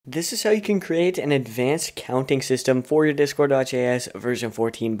This is how you can create an advanced counting system for your Discord.js version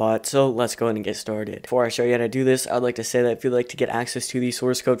 14 bot, so let's go ahead and get started. Before I show you how to do this, I'd like to say that if you'd like to get access to the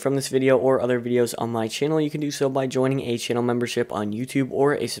source code from this video or other videos on my channel, you can do so by joining a channel membership on YouTube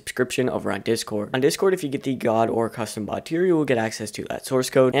or a subscription over on Discord. On Discord, if you get the God or Custom Bot tier, you will get access to that source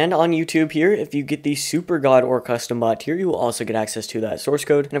code. And on YouTube here, if you get the Super God or Custom Bot tier, you will also get access to that source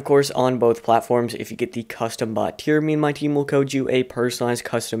code. And of course, on both platforms, if you get the Custom Bot tier, me and my team will code you a personalized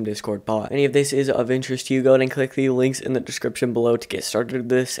custom Discord bot. If any of this is of interest to you, go ahead and click the links in the description below to get started with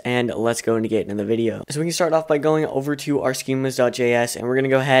this, and let's go and get into the video. So we can start off by going over to our schemas.js, and we're going to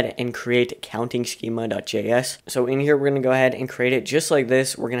go ahead and create counting schema.js. So in here, we're going to go ahead and create it just like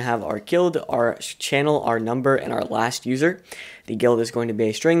this. We're going to have our guild, our channel, our number, and our last user. The guild is going to be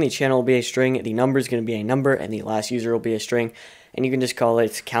a string, the channel will be a string, the number is going to be a number, and the last user will be a string. And you can just call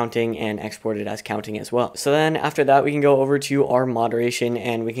it counting and export it as counting as well. So then after that, we can go over to our moderation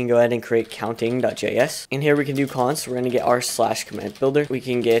and we can go ahead and create counting.js. In here, we can do const. We're going to get our /command builder. We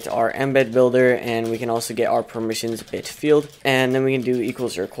can get our embed builder, and we can also get our permissions bit field. And then we can do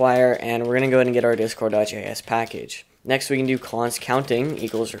equals require, and we're going to go ahead and get our discord.js package. Next, we can do const counting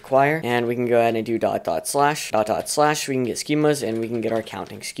equals require, and we can go ahead and do .. We can get schemas, and we can get our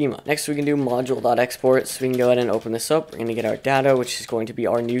counting schema. Next, we can do module.export, so we can go ahead and open this up. We're going to get our data, which is going to be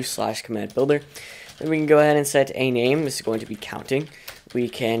our new /command builder. Then we can go ahead and set a name. This is going to be counting. We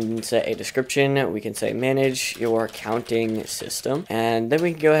can set a description. We can say manage your counting system. And then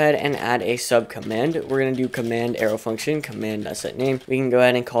we can go ahead and add a sub command. We're going to do command arrow function, command.setName. We can go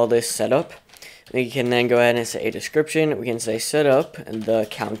ahead and call this setup. We can then go ahead and say a description. We can say set up the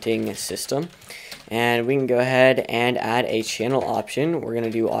counting system. And we can go ahead and add a channel option. We're going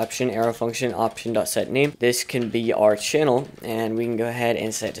to do option arrow function option.setName. This can be our channel. And we can go ahead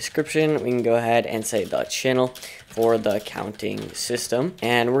and set description. We can go ahead and say the channel for the counting system.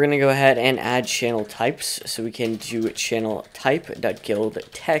 And we're going to go ahead and add channel types. So we can do channel type.guild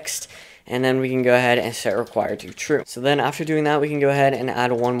text. And then we can go ahead and set require to true. So then after doing that, we can go ahead and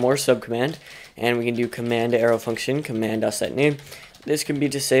add one more subcommand, and we can do command arrow function command.setName. This can be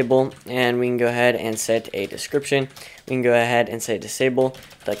disable, and we can go ahead and set a description. We can go ahead and say disable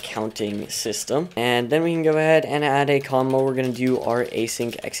the counting system, and then we can go ahead and add a comma. We're going to do our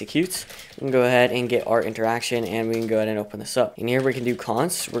async executes. We can go ahead and get our interaction, and we can go ahead and open this up. In here, we can do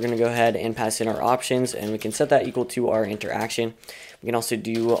const. We're going to go ahead and pass in our options, and we can set that equal to our interaction. We can also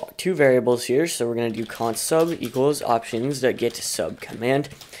do two variables here, so we're going to do const sub equals options.get sub command.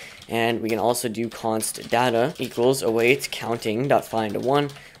 And we can also do const data equals await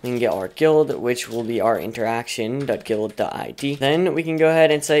counting.find1. We can get our guild, which will be our interaction.guild.id. Then we can go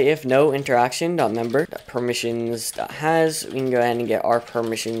ahead and say if no interaction.member.permissions.has. We can go ahead and get our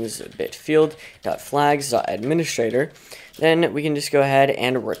permissions bit field.flags.administrator. Then we can just go ahead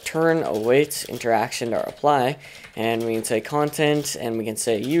and return await interaction.reply. And we can say content, and we can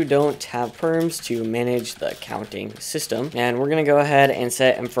say you don't have perms to manage the counting system. And we're going to go ahead and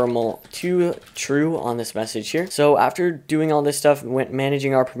set ephemeral to true on this message here. So after doing all this stuff,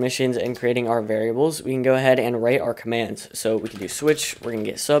 managing our permissions and creating our variables, we can go ahead and write our commands. So we can do switch, we're going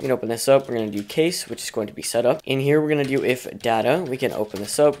to get sub, we can open this up, we're going to do case, which is going to be set up. In here, we're going to do if data, we can open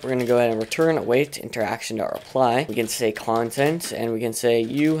this up, we're going to go ahead and return await interaction.reply. We can say content, and we can say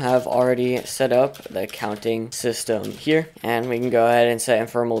you have already set up the counting system here, and we can go ahead and set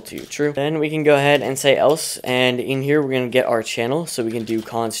ephemeral to true. Then we can go ahead and say else, and in here we're going to get our channel, so we can do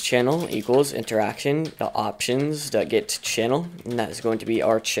const channel equals interaction.options.get channel, and that is going to be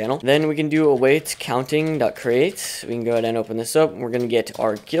our channel. Then we can do await counting.create. We can go ahead and open this up. We're going to get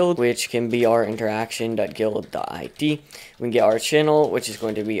our guild, which can be our interaction.guild.id. We can get our channel, which is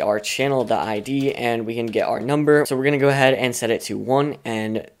going to be our channel.id, and we can get our number. So we're going to go ahead and set it to 1,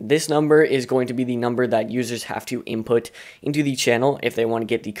 and this number is going to be the number that users have to input into the channel if they want to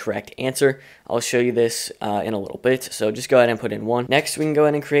get the correct answer. I'll show you this in a little bit, so just go ahead and put in 1. Next, we can go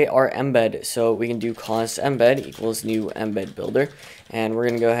ahead and create our embed. So we can do const embed equals new embed builder, and we're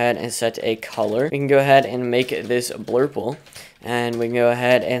going to go ahead and set a color. We can go ahead and make this blurple. And we can go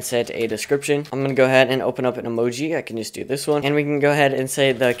ahead and set a description. I'm going to go ahead and open up an emoji. I can just do this one. And we can go ahead and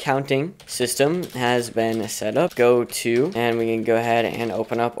say the counting system has been set up. Go to, and we can go ahead and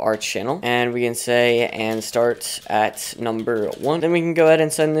open up our channel. And we can say and start at number 1. Then we can go ahead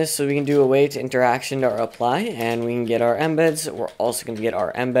and send this, so we can do await interaction.reply. And we can get our embeds. We're also going to get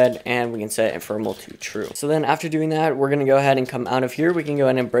our embed, and we can set ephemeral to true. So then after doing that, we're going to go ahead and come out of here. here we can go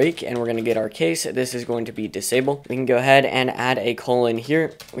ahead and break, and we're going to get our case. This is going to be disable. We can go ahead and add a colon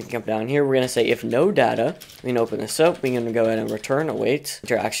here. We can come down here. We're going to say if no data. We can open this up. We can go ahead and return await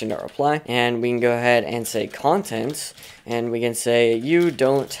interaction.reply, and we can go ahead and say contents, and we can say you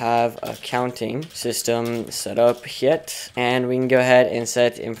don't have a counting system set up yet, and we can go ahead and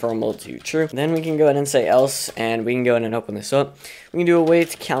set informal to true. Then we can go ahead and say else, and we can go ahead and open this up. We can do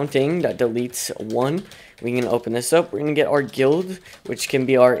await counting that deletes 1. We can open this up. We're going to get our guild, which can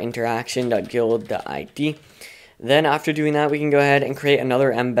be our interaction.guild.id. Then after doing that, we can go ahead and create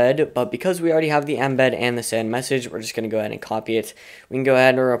another embed, but because we already have the embed and the send message, we're just going to go ahead and copy it. We can go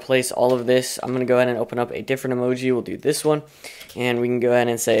ahead and replace all of this. I'm going to go ahead and open up a different emoji. We'll do this one, and we can go ahead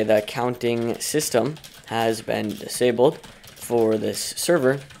and say the counting system has been disabled for this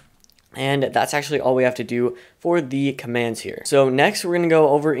server. And that's actually all we have to do for the commands here. So next we're going to go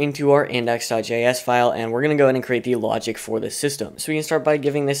over into our index.js file, and we're going to go ahead and create the logic for the system. So we can start by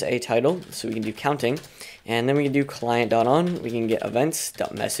giving this a title. So we can do counting, and then we can do client.on. We can get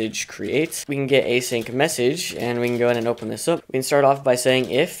events.message create. We can get async message, and we can go ahead and open this up. We can start off by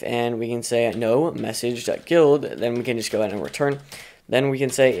saying if, and we can say no message.guild. Then we can just go ahead and return. Then we can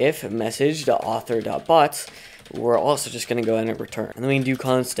say if message.author.bot. We're also just going to go ahead and return. And then we can do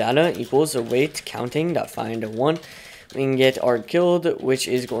const data equals await counting.find1. We can get our guild, which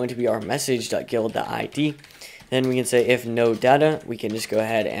is going to be our message.guild.id. Then we can say if no data, we can just go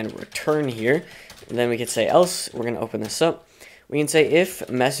ahead and return here. And then we can say else. We're going to open this up. We can say if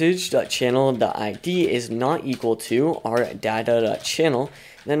message.channel.id is not equal to our data.channel,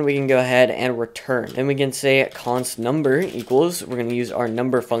 then we can go ahead and return. Then we can say const number equals, we're going to use our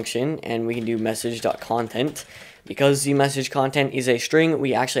number function, and we can do message.content. Because the message content is a string,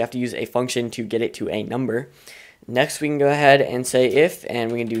 we actually have to use a function to get it to a number. Next, we can go ahead and say if,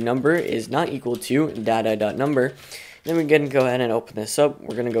 and we can do number is not equal to data.number. Then we can go ahead and open this up.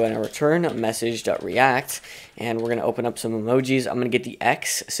 We're going to go ahead and return message.react, and we're going to open up some emojis. I'm going to get the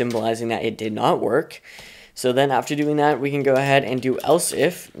X symbolizing that it did not work. So then after doing that, we can go ahead and do else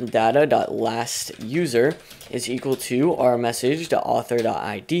if data.lastUser is equal to our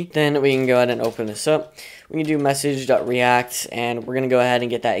message.author.id. Then we can go ahead and open this up. We can do message.react, and we're going to go ahead and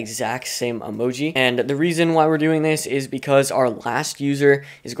get that exact same emoji. And the reason why we're doing this is because our last user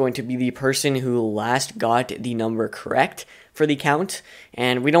is going to be the person who last got the number correct for the count,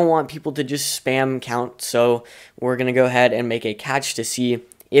 and we don't want people to just spam count, so we're going to go ahead and make a catch to see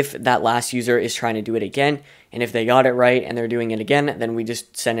if that last user is trying to do it again, and if they got it right and they're doing it again, then we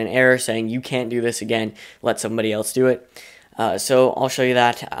just send an error saying you can't do this again, let somebody else do it. So I'll show you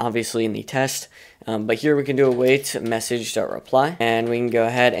that obviously in the test, but here we can do await message.reply, and we can go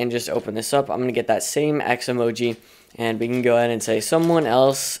ahead and just open this up. I'm going to get that same X emoji, and we can go ahead and say someone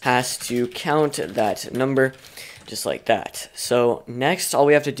else has to count that number, just like that. So next, all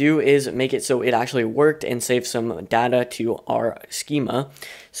we have to do is make it so it actually worked and save some data to our schema.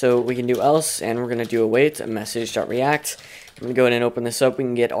 So we can do else, and we're going to do await message.react. I'm going to go ahead and open this up. We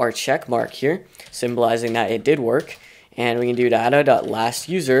can get our check mark here, symbolizing that it did work. And we can do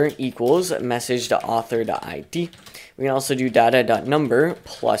data.lastUser equals message.author.id. We can also do data.number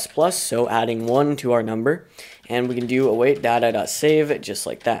plus plus, so adding 1 to our number. And we can do await data.save just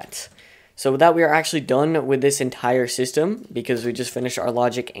like that. So with that, we are actually done with this entire system because we just finished our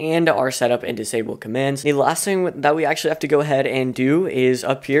logic and our setup and disable commands. The last thing that we actually have to go ahead and do is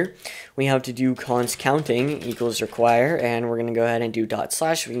up here. We have to do const counting equals require, and we're going to go ahead and do dot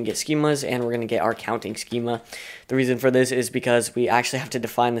slash. We can get schemas, and we're going to get our counting schema. The reason for this is because we actually have to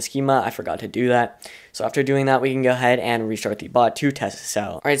define the schema. I forgot to do that. So after doing that, we can go ahead and restart the bot to test this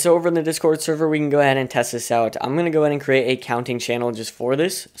out. All right, so over in the Discord server, we can go ahead and test this out. I'm going to go ahead and create a counting channel just for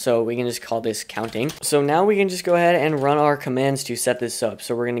this. So we can just call this counting. So now we can just go ahead and run our commands to set this up.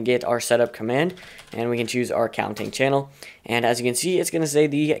 So we're going to get our setup command, and we can choose our counting channel. And as you can see, it's going to say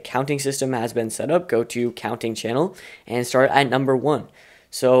the counting system has been set up. Go to counting channel and start at number 1.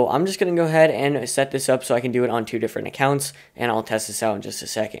 So I'm just going to go ahead and set this up so I can do it on 2 different accounts, and I'll test this out in just a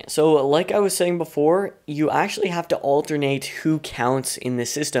second. So like I was saying before, you actually have to alternate who counts in the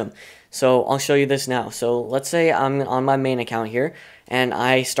system. So I'll show you this now. So let's say I'm on my main account here, and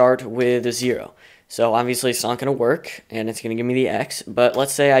I start with a 0. So obviously it's not going to work, and it's going to give me the X, but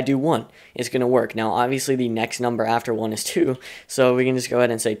let's say I do 1. It's going to work. Now obviously the next number after 1 is 2, so we can just go ahead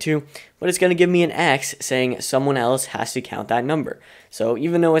and say 2, but it's going to give me an X saying someone else has to count that number. So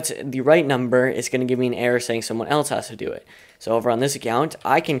even though it's the right number, it's going to give me an error saying someone else has to do it. So over on this account,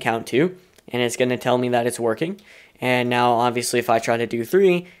 I can count 2, and it's going to tell me that it's working. And now obviously if I try to do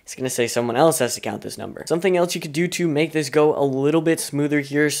 3, it's going to say someone else has to count this number. Something else you could do to make this go a little bit smoother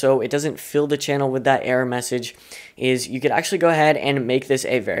here so it doesn't fill the channel with that error message is you could actually go ahead and make this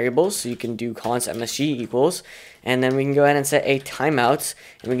a variable. So you can do const msg equals, and then we can go ahead and set a timeout,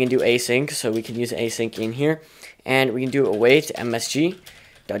 and we can do async, so we can use async in here, and we can do await msg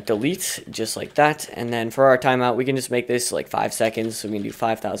delete just like that. And then for our timeout, we can just make this like 5 seconds, so we can do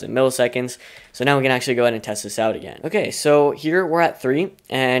 5,000 milliseconds. So now we can actually go ahead and test this out again. Okay, so here we're at 3,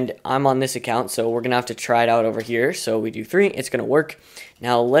 and I'm on this account, so we're gonna have to try it out over here. So we do 3, it's gonna work.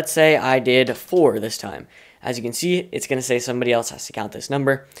 Now let's say I did 4 this time. As you can see, it's going to say somebody else has to count this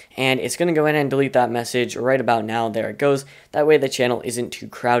number, and it's going to go in and delete that message right about now. There it goes. That way the channel isn't too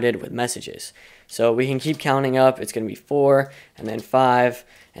crowded with messages. So we can keep counting up. It's going to be 4, and then 5,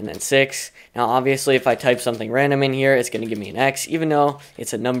 and then 6. Now obviously if I type something random in here, it's going to give me an X, even though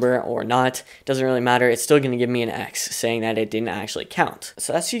it's a number or not. Doesn't really matter. It's still going to give me an X, saying that it didn't actually count.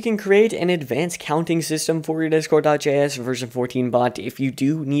 So that's how you can create an advanced counting system for your Discord.js version 14 bot. If you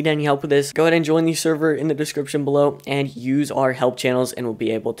do need any help with this, go ahead and join the server in the description below and use our help channels, and we'll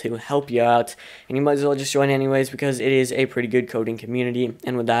be able to help you out. And you might as well just join anyways because it is a pretty good coding community.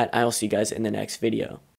 And with that, I'll see you guys in the next video.